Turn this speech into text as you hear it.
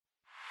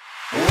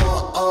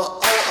Hey,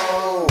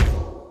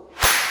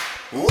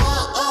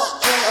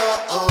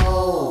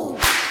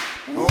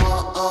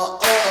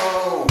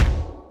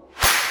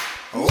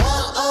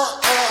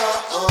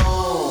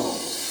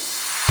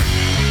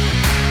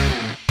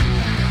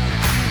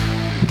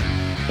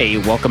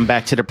 welcome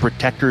back to the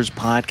Protectors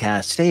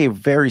Podcast. Today, a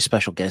very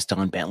special guest,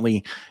 Tom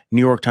Bentley,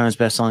 New York Times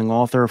Best-Selling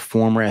Author,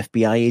 former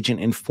FBI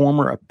agent, and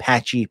former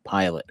Apache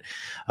pilot.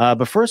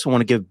 But first, I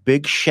want to give a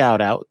big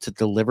shout out to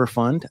Deliver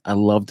Fund. I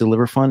love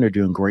Deliver Fund. They're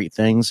doing great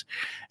things.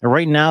 And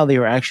right now, they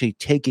are actually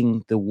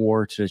taking the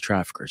war to the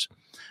traffickers.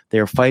 They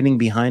are fighting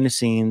behind the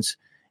scenes,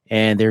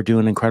 and they're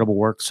doing incredible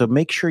work. So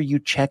make sure you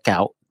check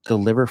out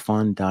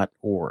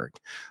deliverfund.org.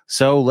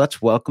 So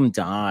let's welcome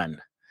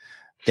Don.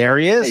 There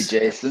he is. Hey,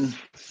 Jason.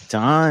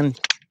 Don,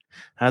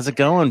 how's it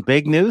going?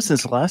 Big news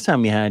since the last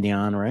time you had you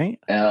on, right?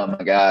 Oh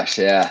my gosh,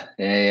 yeah.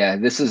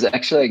 This is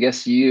actually, I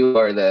guess you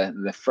are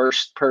the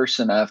first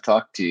person I've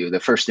talked to, the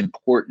first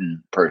important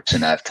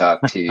person I've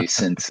talked to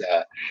since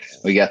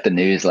we got the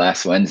news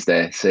last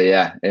Wednesday. So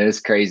yeah, it was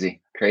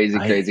crazy.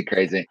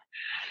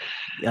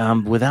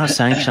 Without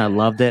Sanction, I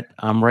loved it.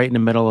 I'm right in the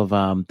middle of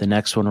the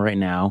next one right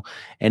now,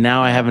 and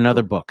now I have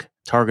another book,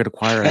 Target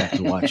Acquire. I have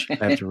to watch. I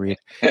have to read.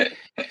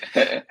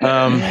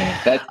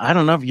 I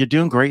don't know. You're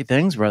doing great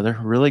things, brother.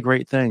 Really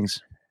great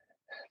things.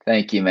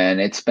 Thank you, man.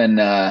 It's been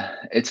man,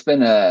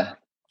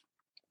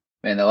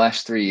 the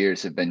last 3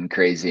 years have been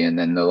crazy. And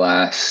then the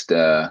last,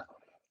 I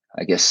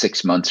guess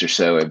 6 months or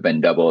so have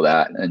been double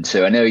that. And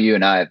so I know you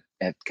and I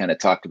have kind of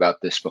talked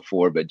about this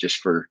before, but just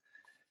for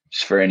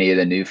any of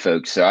the new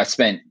folks. So I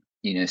spent,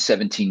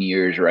 17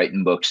 years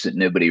writing books that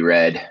nobody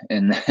read.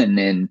 And then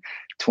in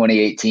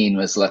 2018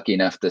 was lucky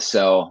enough to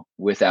sell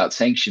Without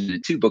Sanction, a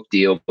 2-book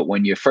deal. But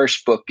when your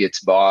first book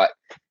gets bought,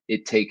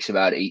 it takes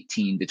about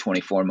 18 to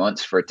 24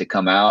 months for it to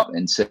come out.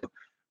 And so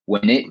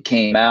when it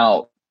came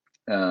out,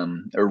 or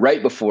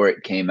right before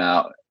it came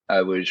out,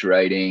 I was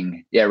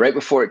writing. Yeah, right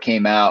before it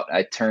came out,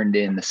 I turned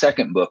in the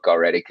second book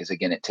already because,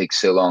 again, it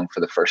takes so long for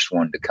the first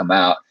one to come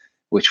out,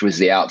 which was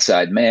The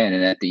Outside Man.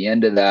 And at the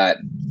end of that,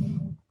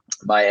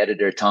 my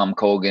editor, Tom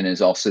Colgan,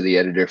 is also the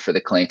editor for the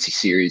Clancy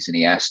series. And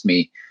he asked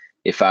me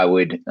if I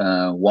would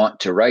want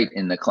to write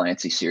in the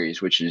Clancy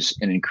series, which is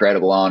an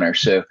incredible honor.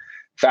 So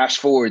fast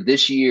forward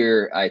this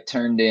year, I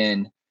turned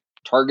in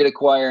Target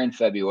Acquire in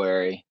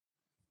February.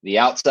 The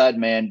Outside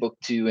Man Book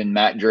 2 and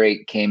Matt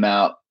Drake came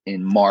out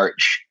in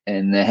March.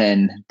 And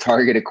then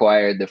Target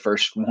Acquired, the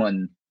first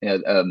one,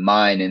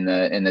 mine in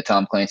the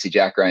Tom Clancy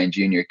Jack Ryan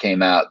Jr.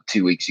 came out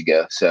 2 weeks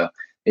ago. So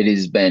it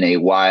has been a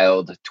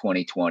wild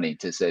 2020,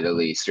 to say the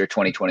least, or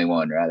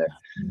 2021 rather.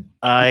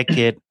 I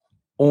could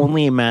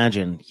only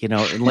imagine,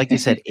 like you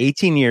said,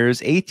 18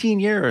 years.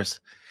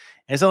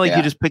 It's not like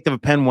you just picked up a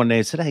pen one day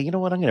and said, hey, you know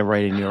what? I'm going to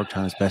write a New York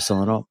Times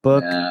bestselling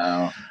book.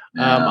 No.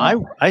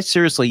 I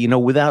seriously,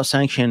 Without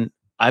Sanction,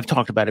 I've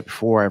talked about it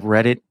before. I've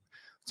read it.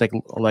 It's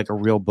like a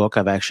real book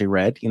I've actually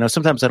read.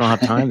 Sometimes I don't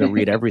have time to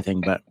read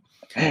everything, but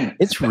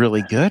it's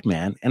really good,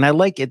 man. And I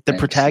like it. The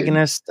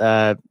protagonist,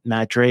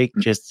 Matt Drake.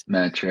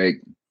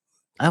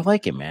 I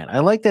like it, man. I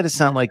like that it's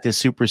not like this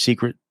super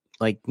secret,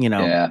 I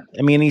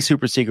mean, he's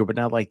super secret, but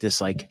not like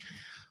this,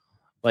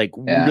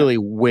 really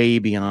way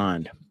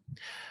beyond.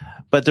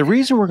 But the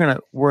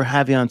reason we're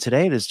having on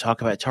today is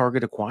talk about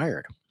Target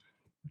Acquired.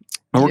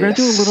 And we're going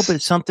to do a little bit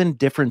of something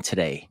different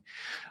today.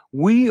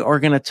 We are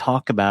going to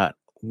talk about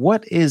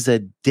what is a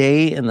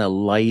day in the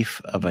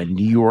life of a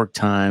New York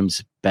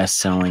Times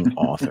best-selling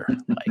author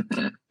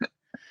like.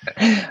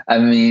 I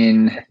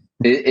mean,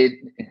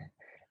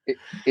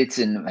 it's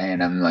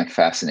man, I'm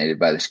fascinated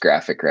by this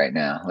graphic right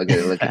now.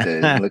 Look at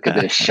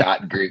the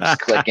shot groups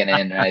clicking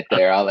in right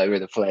there all over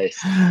the place.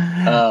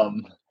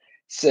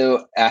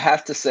 So I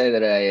have to say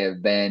that I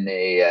have been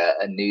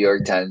a New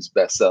York Times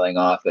best-selling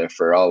author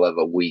for all of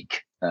a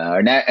week,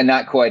 or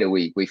not quite a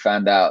week. We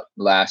found out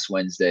last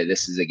Wednesday.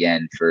 This is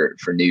again for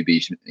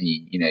newbies.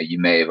 You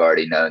may have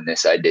already known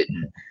this. I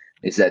didn't.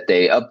 Is that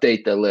they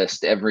update the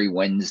list every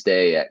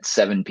Wednesday at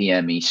 7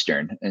 p.m.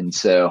 Eastern, and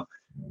so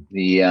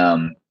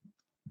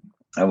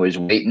I was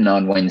waiting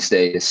on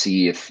Wednesday to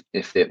see if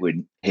it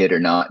would hit or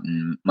not.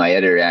 And my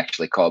editor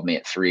actually called me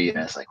at 3, and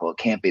I was like, well, it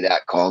can't be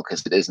that call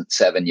because it isn't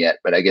 7 yet.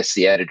 But I guess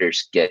the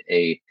editors get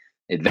a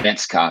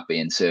advanced copy.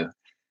 And so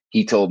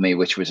he told me,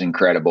 which was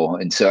incredible.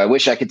 And so I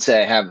wish I could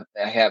say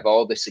I have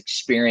all this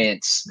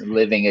experience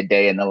living a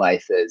day in the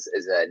life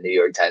as a New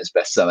York Times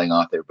bestselling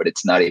author, but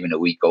it's not even a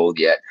week old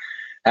yet.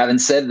 Having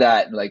said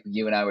that, like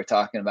you and I were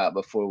talking about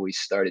before we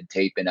started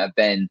taping,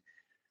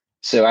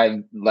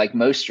 like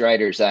most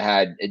writers, I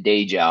had a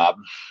day job.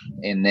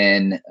 And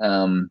then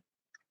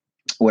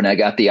when I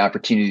got the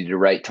opportunity to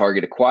write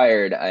Target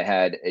Acquired, I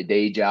had a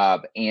day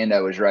job and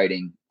I was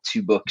writing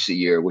 2 books a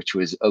year, which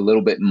was a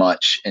little bit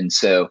much. And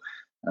so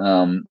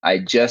I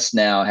just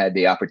now had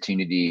the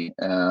opportunity,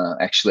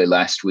 actually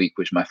last week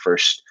was my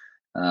first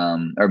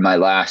or my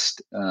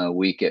last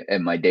week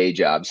at my day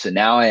job. So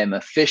now I am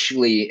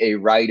officially a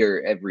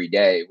writer every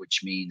day,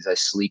 which means I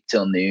sleep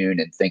till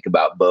noon and think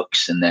about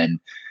books. And then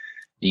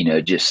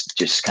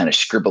just kind of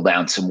scribble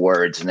down some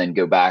words and then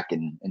go back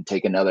and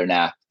take another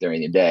nap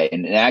during the day.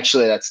 And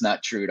actually, that's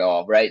not true at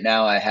all. Right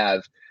now, I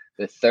have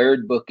the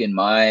third book in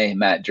my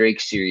Matt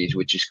Drake series,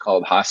 which is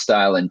called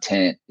Hostile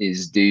Intent,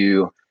 is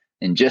due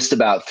in just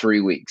about 3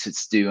 weeks.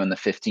 It's due on the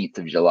 15th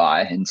of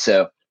July. And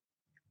so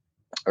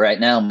right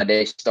now my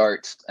day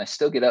starts, I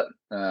still get up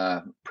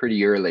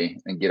pretty early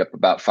and get up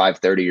about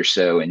 5:30 or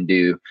so and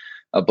do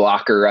a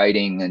blocker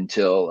writing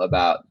until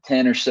about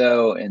 10 or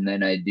so. And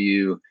then I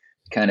do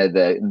kind of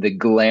the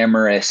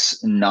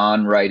glamorous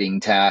non-writing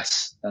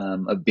tasks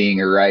of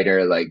being a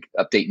writer, like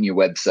updating your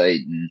website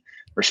and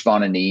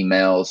responding to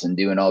emails and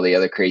doing all the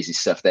other crazy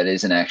stuff that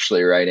isn't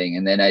actually writing.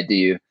 And then I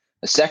do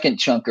a second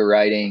chunk of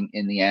writing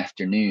in the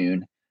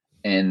afternoon.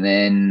 And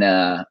then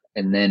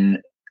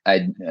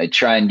I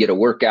try and get a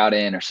workout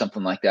in or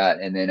something like that.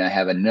 And then I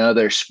have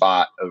another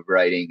spot of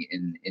writing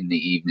in the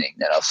evening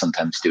that I'll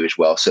sometimes do as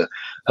well. So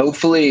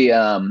hopefully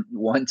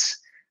once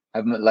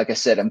like I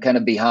said, I'm kind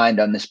of behind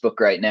on this book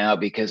right now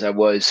because I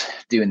was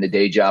doing the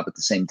day job at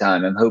the same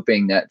time. I'm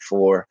hoping that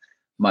for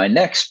my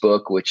next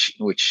book, which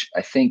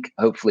I think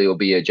hopefully will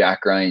be a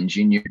Jack Ryan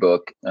Jr.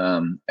 book,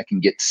 I can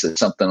get to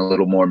something a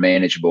little more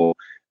manageable.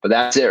 But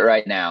that's it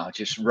right now.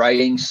 Just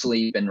writing,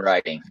 sleep, and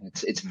writing.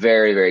 It's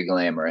very, very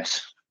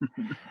glamorous.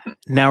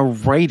 Now,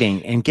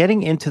 writing and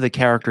getting into the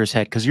character's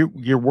head, because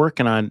you're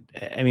working on,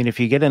 I mean, if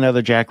you get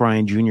another Jack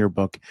Ryan Jr.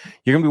 book,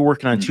 you're going to be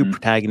working on two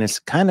protagonists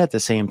kind of at the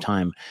same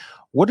time.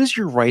 What is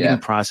your writing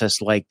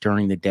process like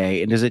during the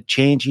day? And does it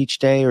change each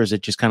day, or is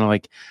it just kind of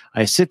like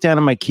I sit down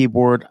on my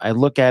keyboard, I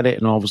look at it,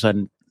 and all of a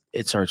sudden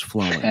it starts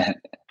flowing?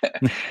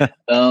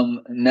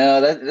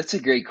 No, that's a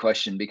great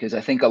question, because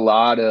I think a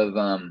lot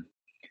of,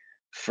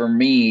 for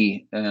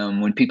me,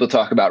 when people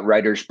talk about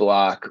writer's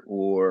block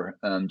or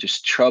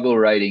just trouble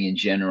writing in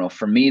general,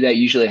 for me, that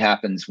usually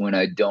happens when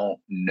I don't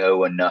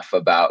know enough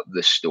about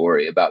the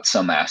story, about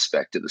some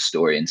aspect of the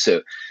story. And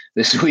so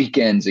this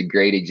weekend's a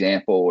great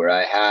example where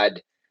I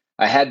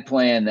had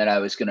planned that I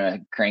was going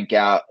to crank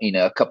out,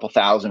 a couple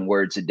thousand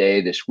words a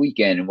day this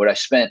weekend. And what I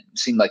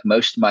seemed like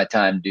most of my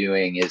time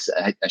doing is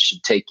I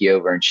should take you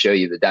over and show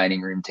you the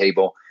dining room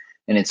table.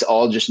 And it's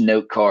all just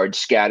note cards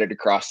scattered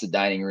across the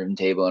dining room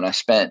table. And I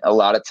spent a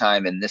lot of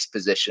time in this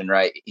position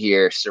right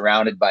here,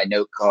 surrounded by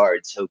note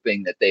cards,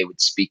 hoping that they would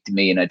speak to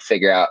me and I'd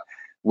figure out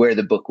where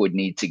the book would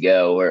need to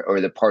go,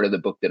 or the part of the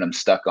book that I'm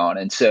stuck on.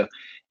 And so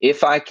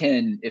if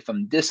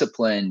I'm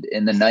disciplined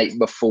in the night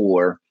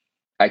before,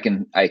 I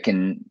can,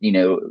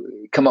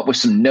 come up with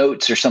some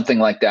notes or something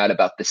like that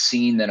about the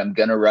scene that I'm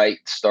going to write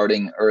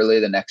starting early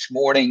the next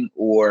morning,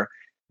 or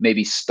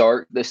maybe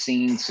start the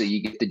scene so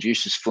you get the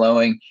juices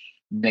flowing.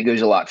 And it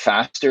goes a lot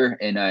faster.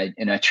 And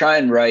I try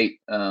and write,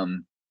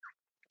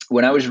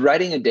 when I was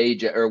writing a day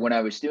job, or when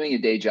I was doing a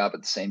day job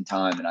at the same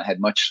time, and I had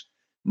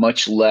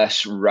much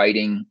less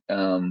writing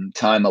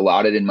time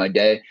allotted in my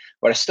day,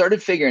 what I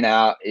started figuring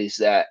out is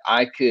that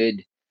I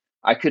could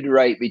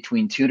write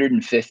between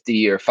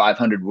 250 or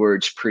 500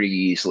 words pretty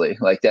easily.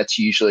 Like that's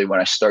usually when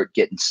I start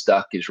getting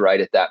stuck, is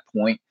right at that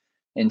point.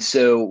 And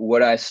so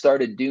what I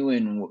started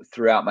doing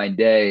throughout my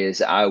day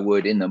is I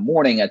would, in the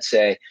morning, I'd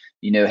say,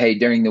 hey,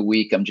 during the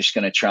week, I'm just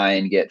going to try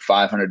and get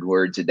 500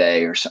 words a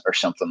day or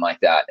something like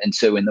that. And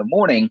so in the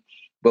morning,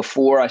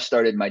 before I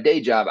started my day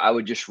job, I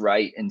would just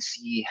write and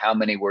see how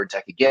many words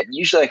I could get. And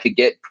usually I could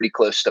get pretty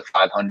close to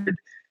 500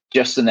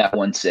 just in that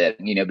one set,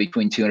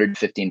 between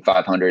 250 and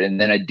 500.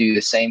 And then I do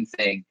the same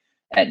thing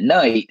at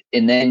night.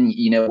 And then,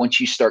 once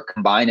you start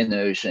combining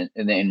those and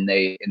then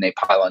they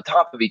pile on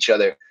top of each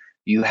other,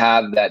 you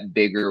have that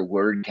bigger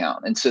word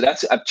count. And so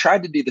I've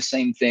tried to do the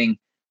same thing.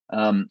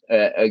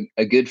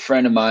 A good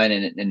friend of mine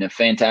and a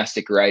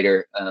fantastic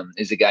writer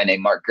is a guy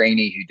named Mark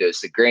Graney, who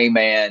does The Gray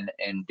Man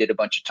and did a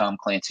bunch of Tom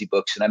Clancy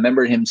books. And I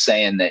remember him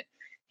saying that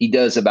he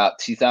does about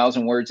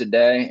 2,000 words a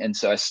day. And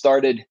so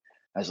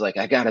I was like,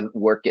 I got to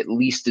work at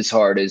least as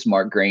hard as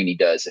Mark Graney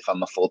does if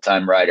I'm a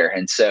full-time writer.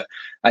 And so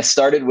I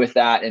started with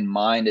that in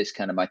mind as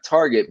kind of my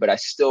target, but I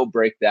still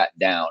break that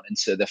down. And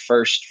so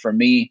for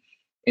me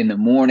in the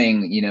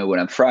morning, when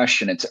I'm fresh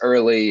and it's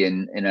early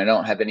and I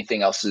don't have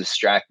anything else to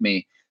distract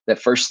me, the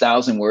first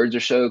 1,000 words or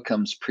so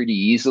comes pretty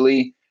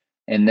easily.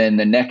 And then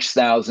the next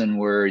 1,000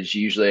 words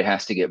usually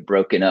has to get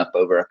broken up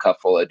over a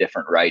couple of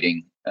different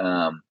writing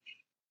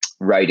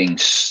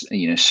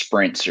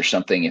sprints or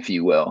something, if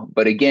you will.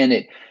 But again,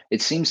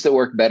 it seems to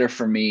work better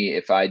for me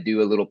if I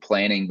do a little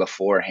planning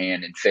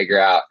beforehand and figure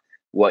out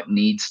what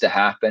needs to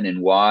happen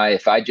and why.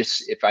 If I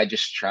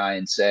just try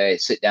and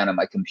sit down on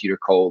my computer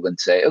cold and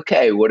say,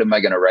 okay, what am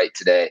I going to write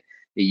today?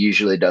 It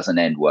usually doesn't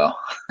end well.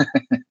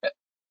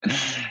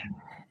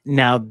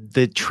 Now,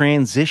 the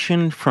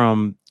transition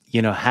from,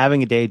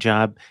 having a day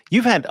job,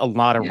 you've had a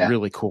lot of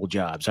really cool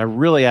jobs. I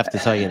really have to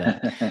tell you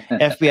that.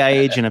 FBI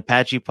agent,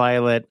 Apache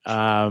pilot,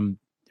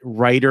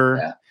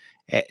 writer,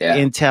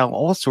 Intel,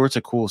 all sorts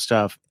of cool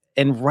stuff.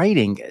 And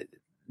writing,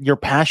 your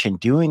passion,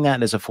 doing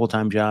that as a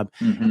full-time job,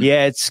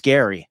 it's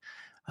scary.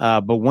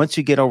 But once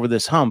you get over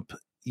this hump,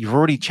 you've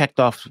already checked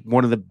off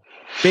one of the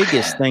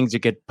biggest things you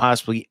could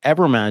possibly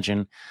ever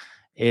imagine.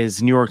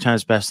 is New York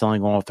Times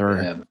bestselling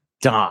author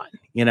Don,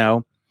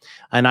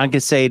 and I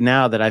can say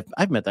now that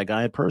I've met that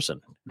guy in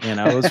person.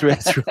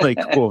 It's really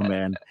cool,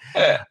 man.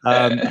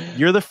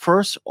 You're the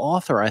first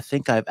author I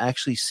think I've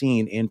actually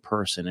seen in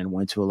person and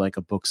went to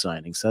a book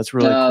signing. So that's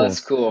really cool. That's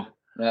cool.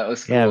 That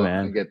was cool. Yeah,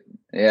 man.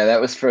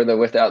 That was for the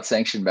Without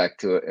Sanction back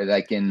to it.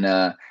 Like in,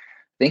 I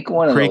think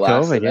one of the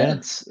last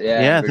events.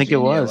 Yeah, I think it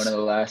was one of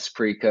the last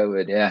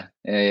pre-COVID. Yeah.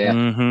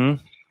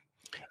 Mm-hmm.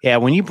 Yeah,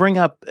 when you bring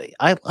up,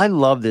 I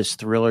love this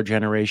thriller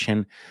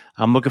generation.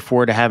 I'm looking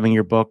forward to having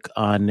your book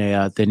on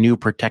the new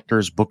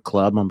Protectors Book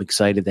Club. I'm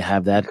excited to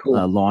have that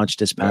launched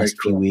this past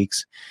few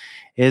weeks.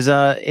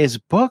 Is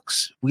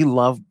books. We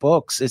love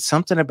books. It's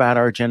something about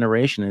our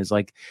generation. It's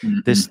like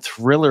this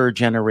thriller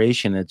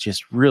generation. It's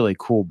just really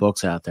cool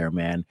books out there,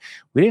 man.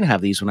 We didn't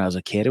have these when I was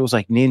a kid. It was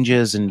like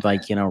ninjas and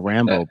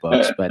Rambo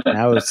books, but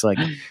now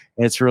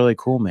it's really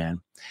cool, man.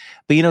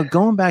 But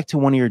going back to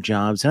one of your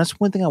jobs, and that's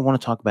one thing I want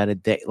to talk about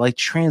today,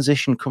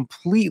 transition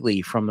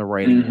completely from the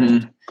writing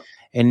world.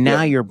 And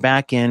now you're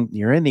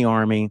you're in the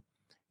Army,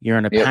 you're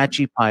an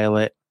Apache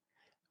pilot,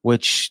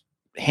 which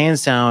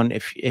hands down,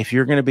 if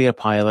you're going to be a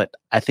pilot,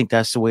 I think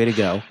that's the way to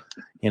go.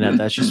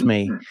 That's just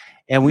me.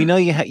 And we know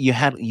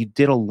you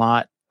did a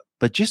lot,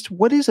 but just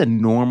what is a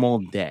normal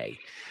day?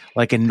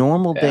 Like a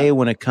normal day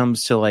when it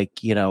comes to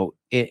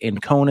in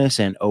CONUS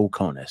and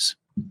OCONUS.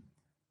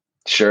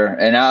 Sure.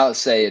 And I'll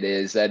say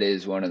that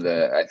is one of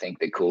I think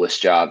the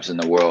coolest jobs in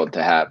the world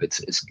to have.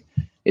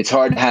 It's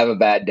hard to have a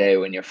bad day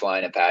when you're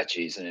flying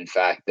Apaches. And in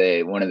fact,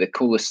 one of the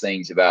coolest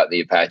things about the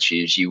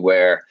Apache is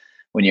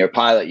when you're a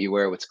pilot, you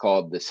wear what's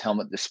called this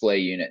helmet display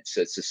unit.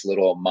 So it's this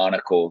little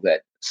monocle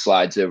that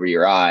slides over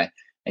your eye,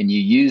 and you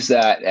use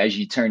that as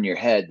you turn your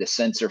head, the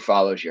sensor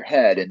follows your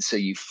head. And so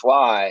you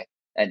fly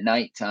at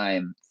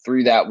nighttime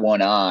through that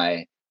one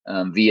eye,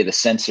 via the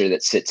sensor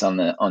that sits on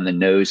the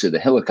nose of the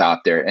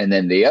helicopter. And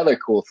then the other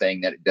cool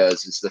thing that it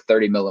does is the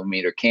 30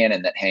 millimeter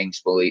cannon that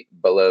hangs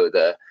below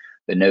the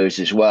nose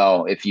as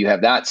well. If you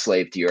have that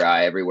slaved to your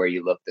eye, everywhere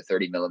you look, the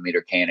 30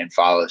 millimeter cannon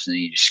follows, and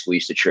then you just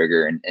squeeze the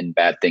trigger and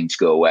bad things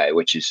go away,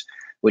 which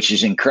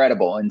is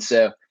incredible. And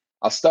so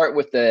I'll start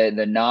with the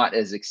not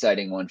as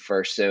exciting one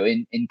first. So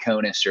in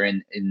CONUS or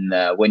in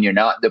when you're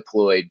not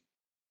deployed,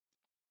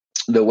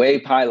 the way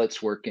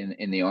pilots work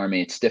in the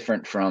Army, it's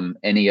different from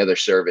any other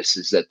service,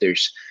 is that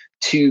there's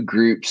two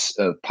groups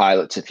of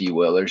pilots, if you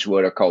will. There's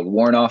what are called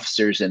warrant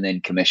officers and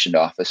then commissioned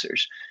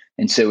officers.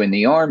 And so in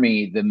the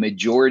Army, the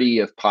majority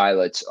of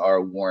pilots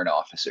are warrant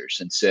officers.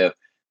 And so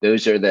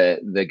those are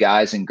the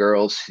guys and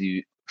girls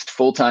whose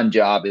full-time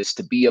job is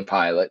to be a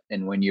pilot.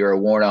 And when you're a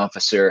warrant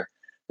officer,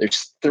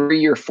 there's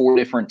 3 or 4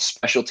 different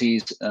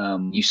specialties.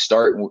 You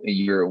start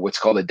your what's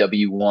called a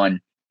W-1.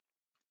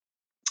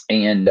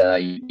 And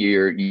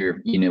you're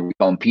we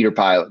call them Peter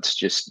pilots.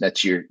 Just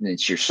it's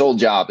your sole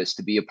job is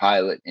to be a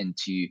pilot and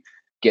to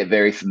get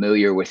very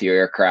familiar with your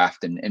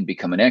aircraft and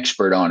become an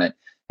expert on it.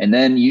 And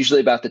then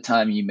usually about the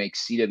time you make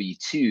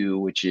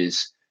CW2, which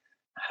is,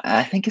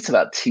 I think it's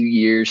about 2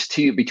 years,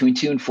 between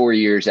 2 and 4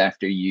 years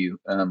after you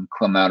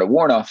come out of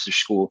warrant officer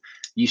school,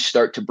 you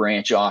start to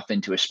branch off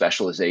into a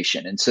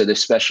specialization. And so the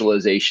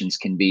specializations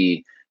can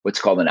be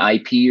what's called an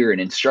IP or an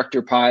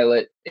instructor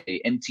pilot,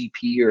 a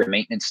MTP or a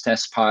maintenance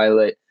test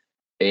pilot,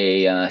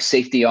 a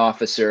safety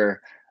officer,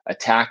 a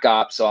TAC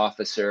ops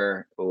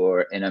officer,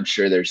 and I'm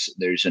sure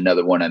there's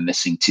another one I'm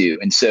missing too.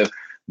 And so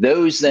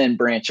those then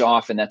branch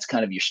off, and that's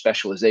kind of your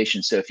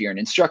specialization. So if you're an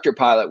instructor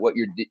pilot, what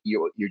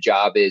your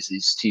job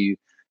is to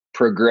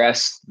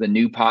progress the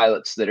new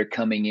pilots that are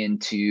coming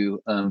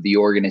into the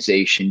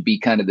organization, be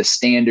kind of the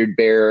standard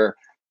bearer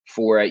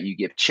for it. You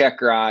give check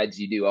rides,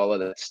 you do all of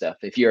that stuff.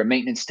 If you're a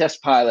maintenance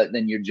test pilot,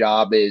 then your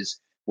job is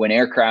when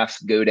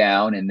aircrafts go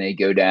down, and they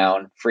go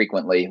down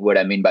frequently. What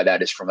I mean by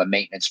that is from a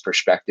maintenance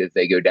perspective,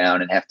 they go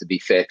down and have to be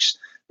fixed.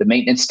 The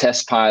maintenance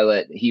test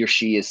pilot, he or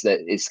she is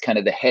kind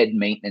of the head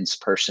maintenance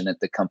person at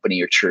the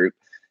company or troop.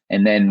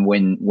 And then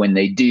when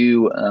they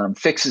do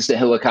fixes the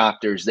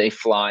helicopters, they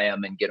fly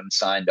them and get them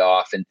signed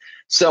off and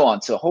so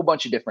on. So a whole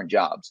bunch of different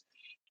jobs.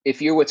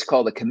 If you're what's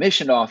called a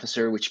commissioned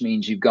officer, which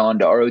means you've gone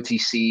to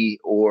ROTC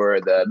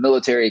or the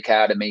military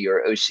academy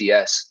or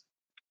OCS,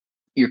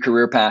 your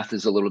career path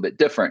is a little bit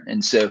different.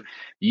 And so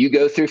you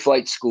go through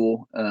flight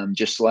school,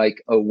 just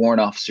like a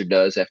warrant officer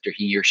does after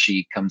he or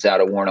she comes out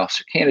of warrant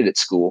officer candidate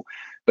school.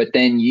 But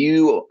then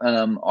you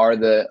are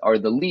the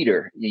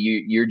leader.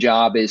 Your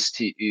job is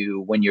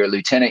to, when you're a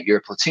lieutenant, you're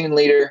a platoon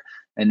leader,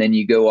 and then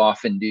you go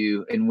off and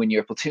when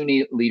you're a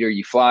platoon leader,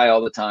 you fly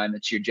all the time.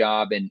 It's your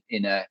job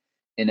in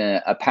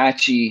a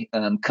Apache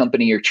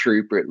company or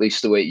troop, or at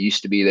least the way it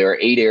used to be. There are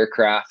 8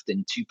 aircraft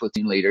and 2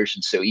 platoon leaders,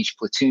 and so each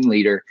platoon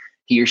leader,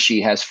 he or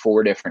she has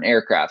 4 different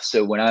aircraft.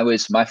 So when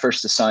my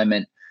first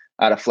assignment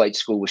out of flight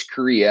school was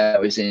Korea. I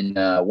was in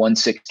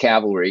 1/6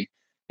 Cavalry.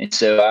 And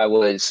so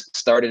I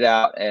started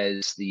out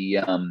as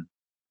the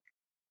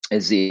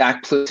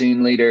attack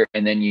platoon leader,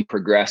 and then you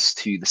progress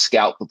to the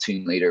scout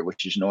platoon leader,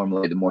 which is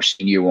normally the more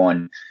senior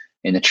one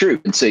in the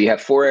troop. And so you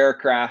have 4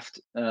 aircraft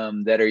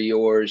that are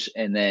yours,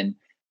 and then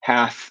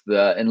half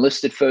the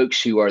enlisted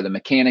folks who are the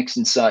mechanics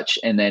and such,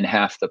 and then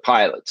half the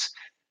pilots.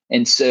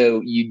 And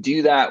so you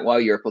do that while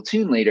you're a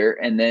platoon leader.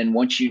 And then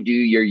once you do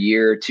your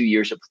year, 2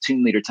 years of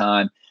platoon leader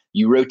time,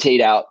 you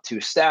rotate out to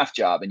a staff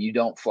job and you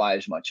don't fly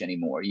as much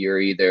anymore. You're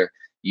either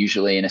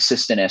usually an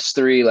assistant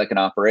S3, like an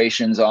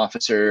operations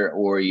officer,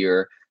 or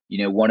you're,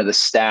 one of the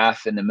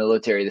staff in the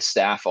military. The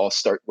staff all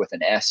start with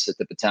an S at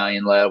the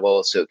battalion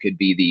level. So it could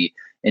be the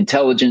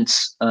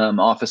intelligence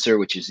officer,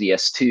 which is the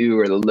S2,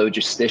 or the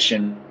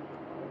logistician.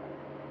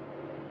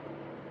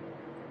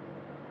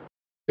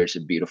 There's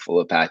a beautiful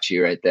Apache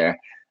right there.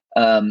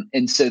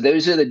 And so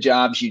those are the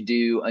jobs you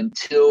do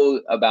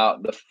until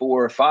about the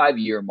 4 or 5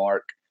 year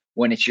mark,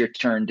 when it's your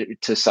turn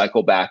to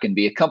cycle back and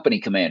be a company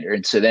commander.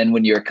 And so then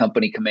when you're a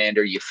company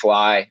commander, you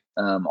fly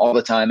all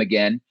the time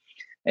again.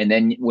 And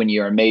then when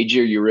you're a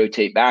major, you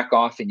rotate back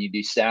off and you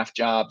do staff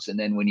jobs. And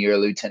then when you're a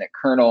lieutenant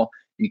colonel,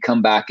 you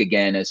come back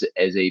again as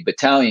a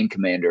battalion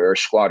commander or a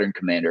squadron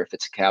commander if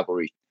it's a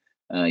cavalry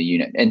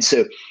unit. And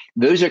so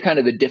those are kind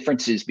of the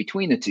differences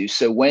between the two.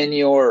 So when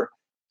you're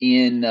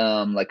in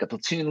like a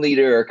platoon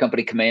leader or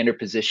company commander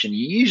position,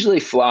 you usually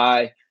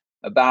fly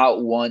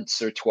about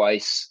once or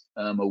twice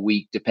a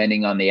week,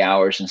 depending on the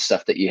hours and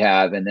stuff that you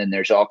have. And then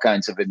there's all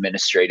kinds of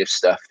administrative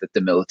stuff that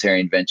the military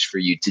invents for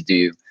you to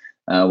do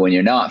when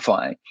you're not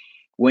flying.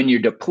 When you're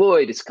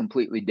deployed, it's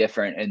completely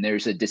different. And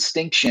there's a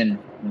distinction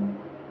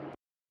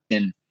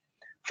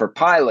for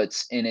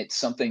pilots, and it's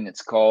something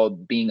that's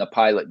called being a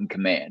pilot in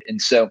command.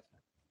 And so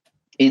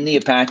in the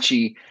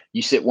Apache,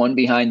 you sit one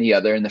behind the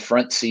other, and the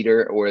front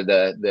seater, or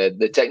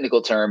the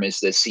technical term is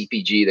the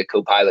CPG, the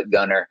co-pilot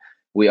gunner.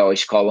 We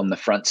always call them the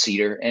front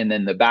seater. And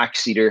then the back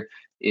seater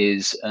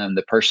is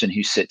the person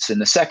who sits in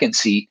the second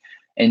seat.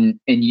 And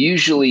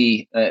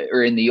usually,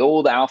 or in the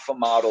old Alpha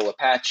model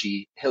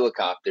Apache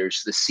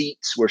helicopters, the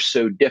seats were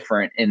so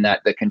different in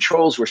that the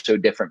controls were so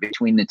different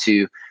between the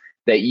two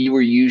that you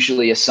were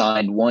usually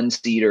assigned one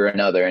seat or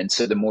another. And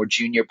so the more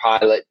junior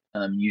pilot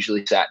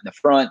usually sat in the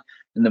front,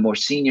 and the more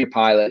senior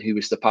pilot, who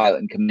was the pilot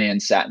in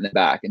command, sat in the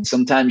back. And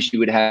sometimes you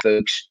would have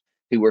folks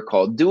who were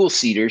called dual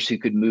seaters who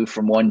could move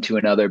from one to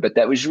another, but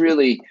that was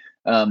really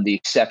the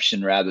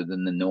exception rather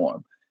than the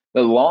norm.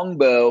 The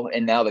Longbow,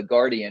 and now the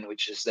Guardian,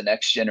 which is the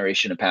next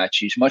generation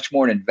Apache, is much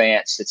more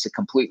advanced. It's a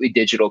completely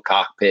digital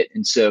cockpit.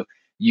 And so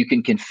you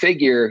can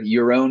configure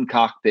your own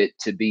cockpit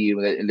to be,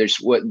 there's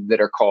what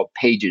that are called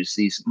pages,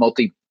 these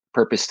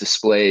multi-purpose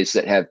displays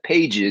that have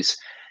pages.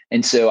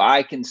 And so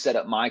I can set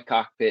up my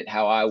cockpit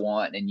how I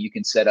want, and you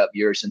can set up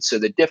yours. And so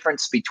the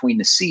difference between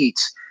the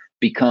seats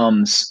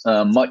becomes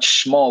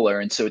much smaller.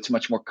 And so it's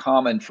much more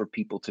common for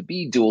people to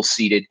be dual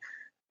seated.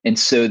 And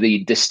so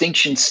the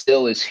distinction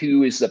still is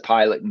who is the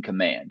pilot in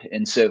command.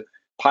 And so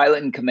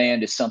pilot in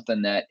command is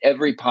something that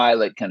every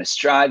pilot kind of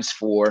strives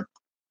for.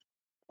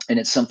 And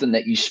it's something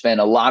that you spend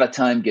a lot of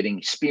time getting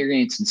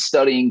experience and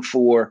studying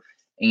for.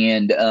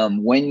 And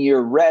when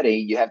you're ready,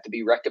 you have to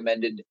be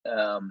recommended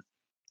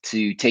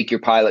to take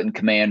your pilot in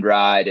command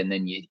ride. And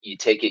then you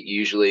take it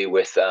usually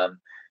with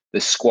the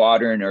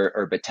squadron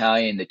or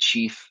battalion, the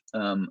chief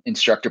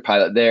instructor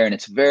pilot there. And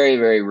it's very,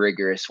 very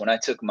rigorous. When I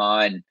took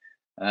mine,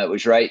 it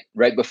was right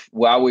before,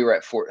 while we were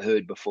at Fort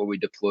Hood, before we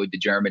deployed to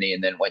Germany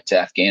and then went to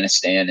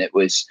Afghanistan. It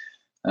was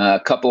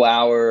a couple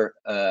hour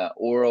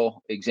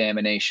oral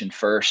examination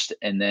first,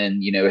 and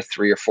then a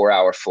 3 or 4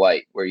 hour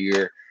flight where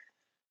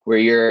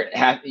you're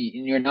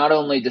not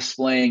only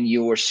displaying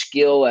your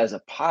skill as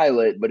a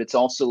pilot, but it's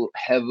also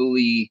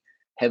heavily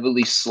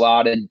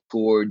slotted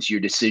towards your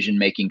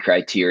decision-making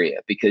criteria,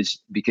 because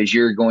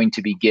you're going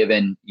to be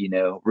given,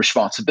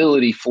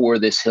 responsibility for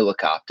this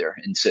helicopter.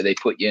 And so they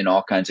put you in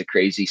all kinds of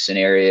crazy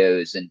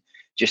scenarios, and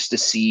just to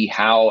see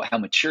how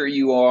mature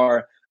you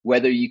are,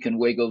 whether you can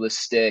wiggle the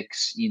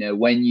sticks,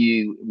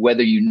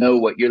 whether you know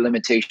what your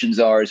limitations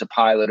are as a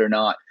pilot or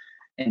not.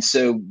 And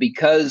so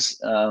because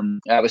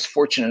I was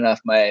fortunate enough,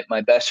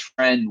 my best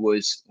friend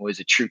was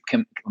a troop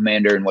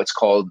commander in what's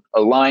called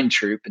a line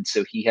troop. And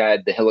so he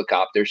had the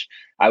helicopters.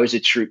 I was a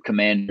troop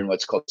commander in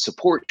what's called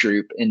support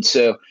troop. And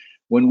so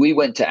when we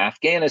went to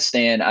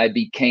Afghanistan, I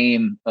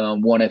became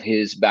one of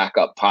his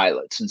backup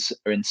pilots.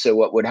 And so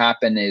what would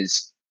happen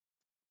is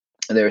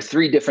there are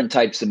 3 different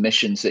types of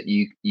missions that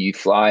you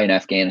fly in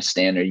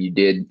Afghanistan, or you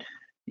did,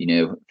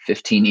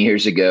 15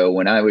 years ago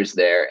when I was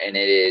there. And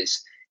it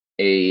is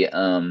a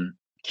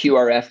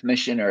QRF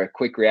mission, or a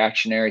quick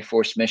reactionary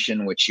force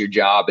mission, which your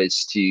job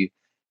is to,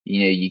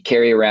 you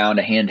carry around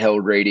a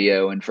handheld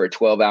radio, and for a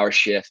 12-hour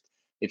shift,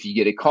 if you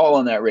get a call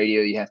on that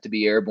radio, you have to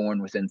be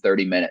airborne within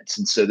 30 minutes.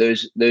 And so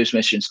those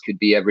missions could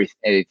be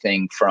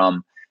everything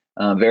from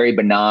very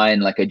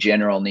benign, like a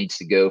general needs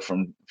to go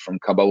from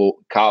Kabul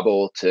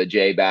to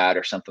JBAT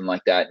or something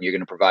like that, and you're going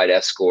to provide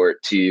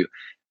escort, to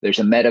there's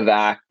a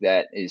medevac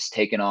that is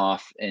taken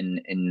off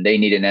and they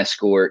need an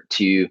escort,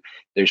 to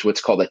there's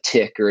what's called a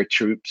TIC, or a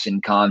troops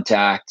in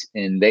contact,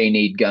 and they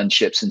need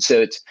gunships. And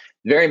so it's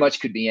very much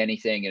could be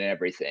anything and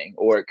everything,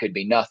 or it could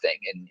be nothing.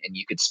 And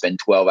you could spend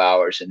 12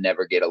 hours and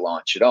never get a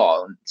launch at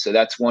all. And so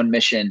that's one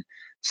mission.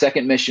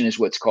 Second mission is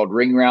what's called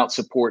ring route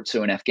support.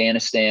 So in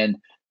Afghanistan,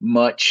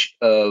 much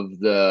of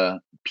the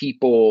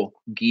people,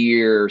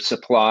 gear,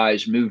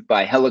 supplies moved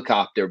by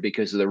helicopter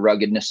because of the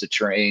ruggedness of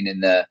terrain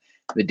and the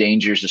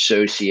dangers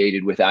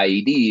associated with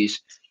IEDs.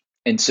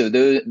 And so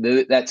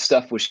that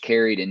stuff was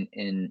carried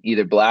in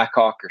either Black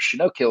Hawk or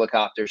Chinook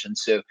helicopters. And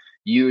so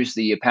you, as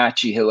the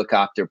Apache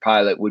helicopter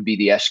pilot, would be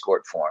the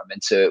escort for them.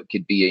 And so it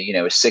could be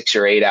a 6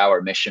 or 8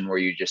 hour mission where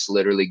you're just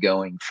literally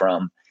going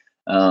from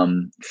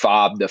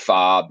fob to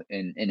fob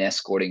and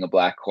escorting a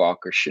Black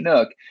Hawk or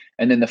Chinook.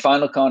 And then the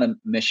final kind of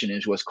mission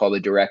is what's called a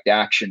direct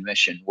action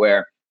mission,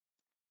 where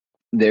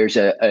there's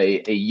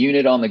a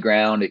unit on the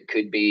ground. It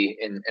could be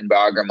in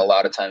Bagram. A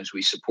lot of times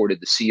we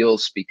supported the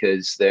SEALs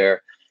because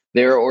they're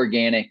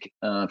organic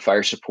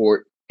fire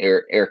support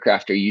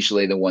aircraft are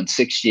usually the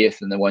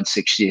 160th, and the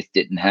 160th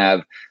didn't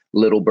have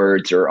little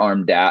birds or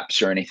armed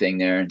DAPs or anything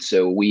there. And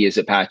so we as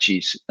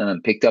Apaches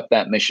picked up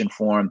that mission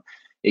for them.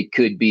 It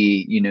could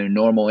be,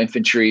 normal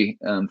infantry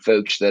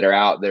folks that are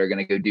out that are going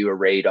to go do a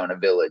raid on a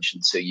village.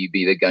 And so you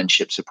be the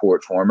gunship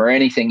support for them or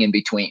anything in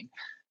between.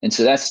 And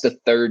so that's the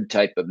third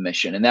type of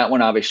mission. And that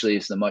one obviously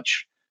is the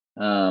much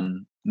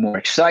more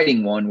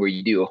exciting one, where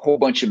you do a whole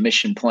bunch of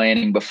mission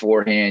planning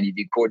beforehand. You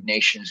do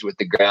coordinations with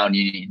the ground,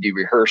 you do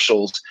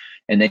rehearsals,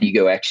 and then you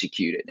go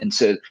execute it. And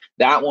so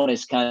that one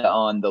is kind of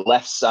on the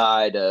left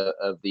side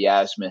of the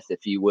azimuth,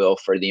 if you will,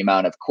 for the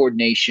amount of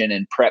coordination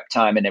and prep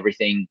time and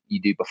everything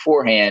you do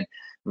beforehand,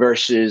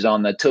 versus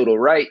on the total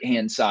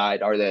right-hand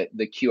side are the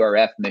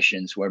QRF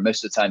missions, where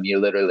most of the time you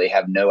literally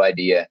have no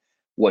idea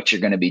what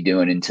you're going to be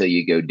doing until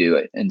you go do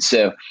it. And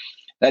so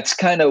that's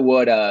kind of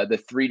what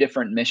the three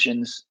different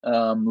missions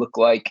look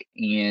like.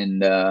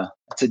 And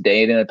it's a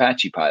day in an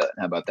Apache pilot.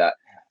 How about that?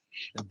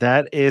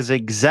 That is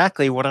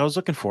exactly what I was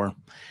looking for.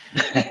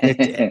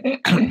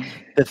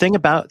 The thing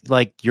about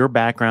like your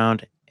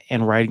background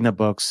and writing the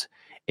books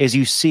is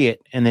you see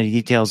it in the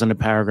details in the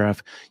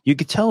paragraph. You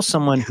could tell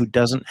someone who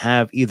doesn't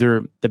have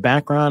either the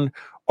background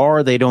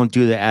or they don't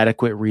do the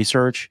adequate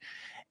research.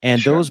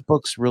 And Sure. those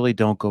books really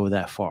don't go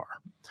that far.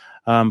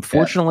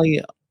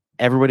 Fortunately,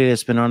 everybody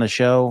that's been on the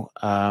show,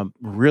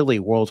 really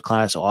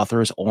world-class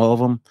authors, all of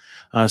them.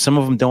 Some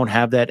of them don't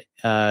have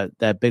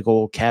that big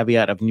old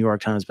caveat of New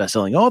York Times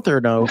bestselling author,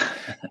 no,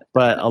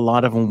 but a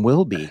lot of them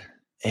will be.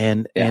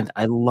 And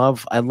I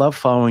love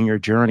following your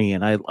journey,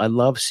 and I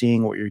love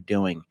seeing what you're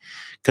doing,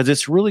 because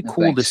it's really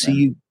cool to see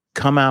you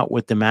come out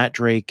with the Matt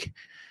Drake,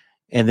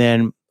 and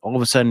then all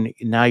of a sudden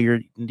now you're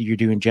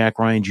doing Jack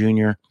Ryan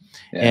Jr.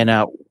 And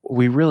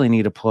we really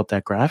need to pull up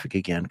that graphic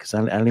again, because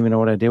I don't even know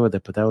what I did with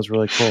it, but that was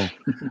really cool.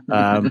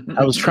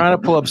 I was trying to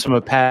pull up some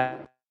Apache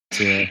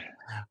here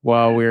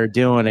while we were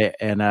doing it,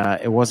 and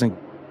it wasn't.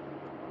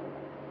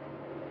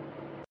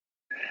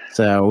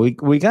 So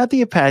we got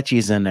the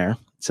Apaches in there,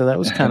 so that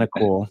was kind of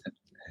cool.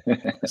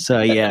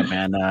 So yeah,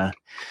 man,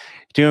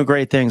 doing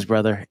great things,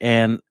 brother.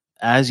 And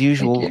as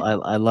usual,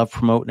 I love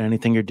promoting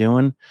anything you're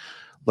doing.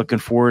 Looking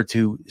forward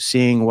to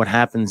seeing what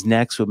happens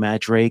next with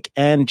Matt Drake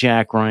and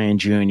Jack Ryan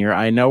Jr.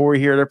 I know we're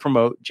here to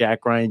promote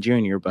Jack Ryan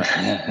Jr., but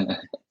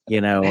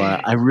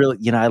I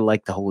really, I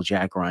like the whole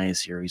Jack Ryan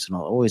series, and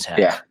I'll always have.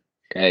 Yeah.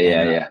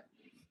 As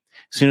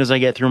soon as I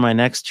get through my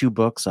next 2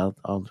 books,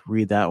 I'll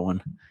read that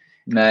one.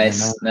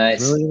 Nice.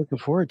 Really looking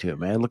forward to it,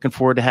 man. Looking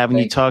forward to having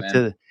you talk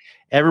to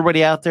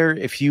everybody out there.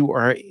 If you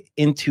are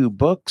into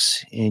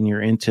books and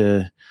you're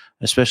into,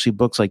 especially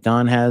books like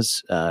Don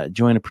has,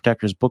 join the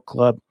Protectors Book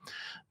Club.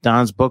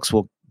 Don's books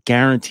will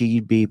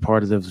guaranteed be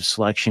part of the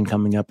selection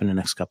coming up in the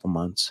next couple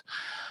months.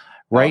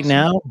 Right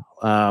now,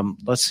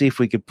 let's see if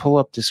we could pull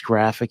up this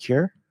graphic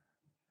here.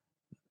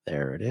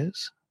 There it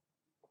is.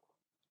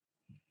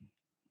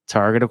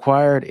 Target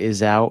Acquired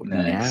is out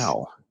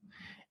now.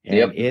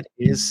 And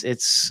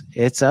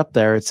it's up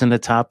there. It's in the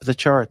top of the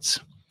charts.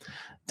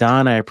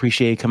 Don, I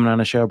appreciate you coming on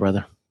the show,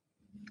 brother.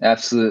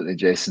 Absolutely,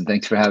 Jason.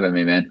 Thanks for having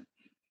me, man.